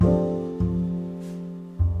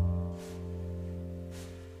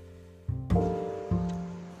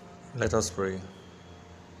Let us pray.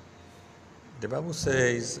 The Bible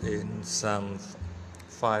says in Psalm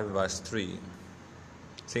 5 verse 3,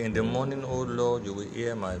 say, "In the morning, O Lord, you will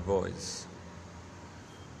hear my voice.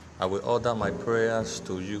 I will order my prayers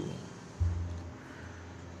to you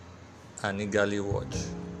and eagerly watch."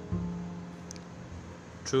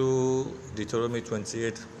 Through Deuteronomy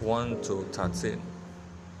 28, 1 to 13,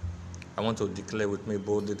 I want to declare with me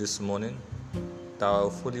boldly this morning that I will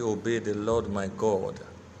fully obey the Lord my God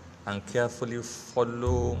and carefully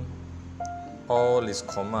follow all His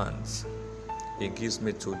commands He gives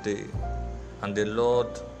me today. And the Lord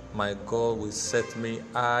my God will set me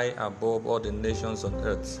high above all the nations on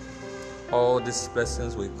earth. All these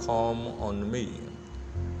blessings will come on me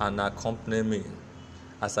and accompany me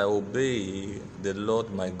as I obey the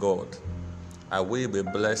Lord my God. I will be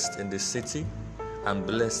blessed in the city and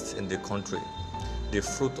blessed in the country. The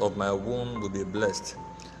fruit of my womb will be blessed,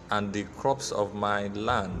 and the crops of my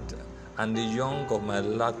land, and the young of my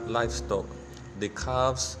livestock, the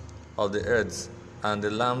calves of the herds, and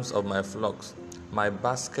the lambs of my flocks. My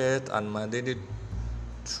basket and my daily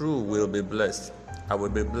trough will be blessed. I will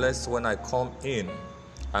be blessed when I come in,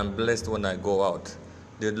 and blessed when I go out.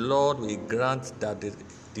 The Lord will grant that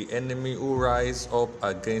the enemy who rise up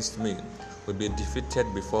against me will be defeated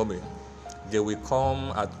before me. They will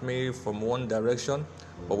come at me from one direction,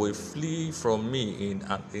 but will flee from me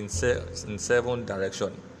in seven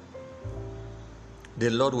directions. The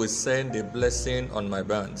Lord will send a blessing on my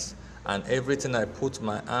barns, and everything I put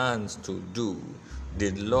my hands to do,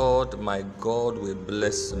 the Lord my God will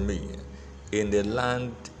bless me in the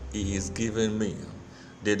land He is giving me.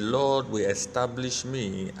 The Lord will establish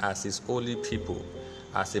me as His holy people,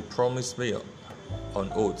 as He promised me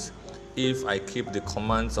on oath. If I keep the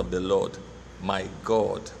commands of the Lord my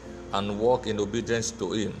God and walk in obedience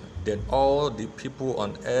to Him, then all the people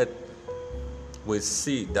on earth will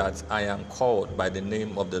see that I am called by the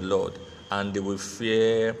name of the Lord, and they will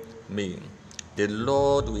fear me. The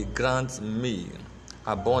Lord will grant me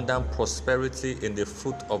abundant prosperity in the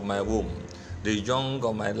fruit of my womb, the young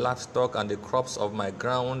of my livestock, and the crops of my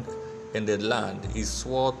ground in the land He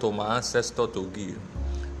swore to my ancestor to give.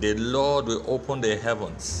 The Lord will open the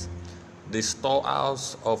heavens, the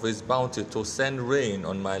storehouse of His bounty, to send rain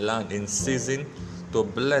on my land in season, to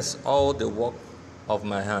bless all the work of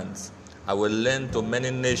my hands. I will lend to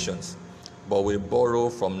many nations, but will borrow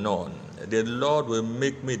from none. The Lord will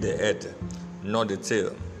make me the head, not the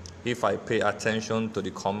tail, if I pay attention to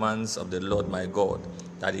the commands of the Lord my God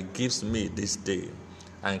that He gives me this day,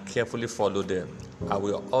 and carefully follow them. I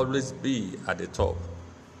will always be at the top,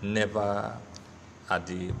 never at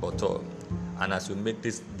the bottom. And as you make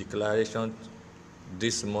this declaration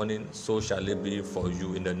this morning, so shall it be for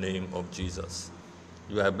you in the name of Jesus.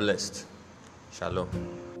 You are blessed. Shalom.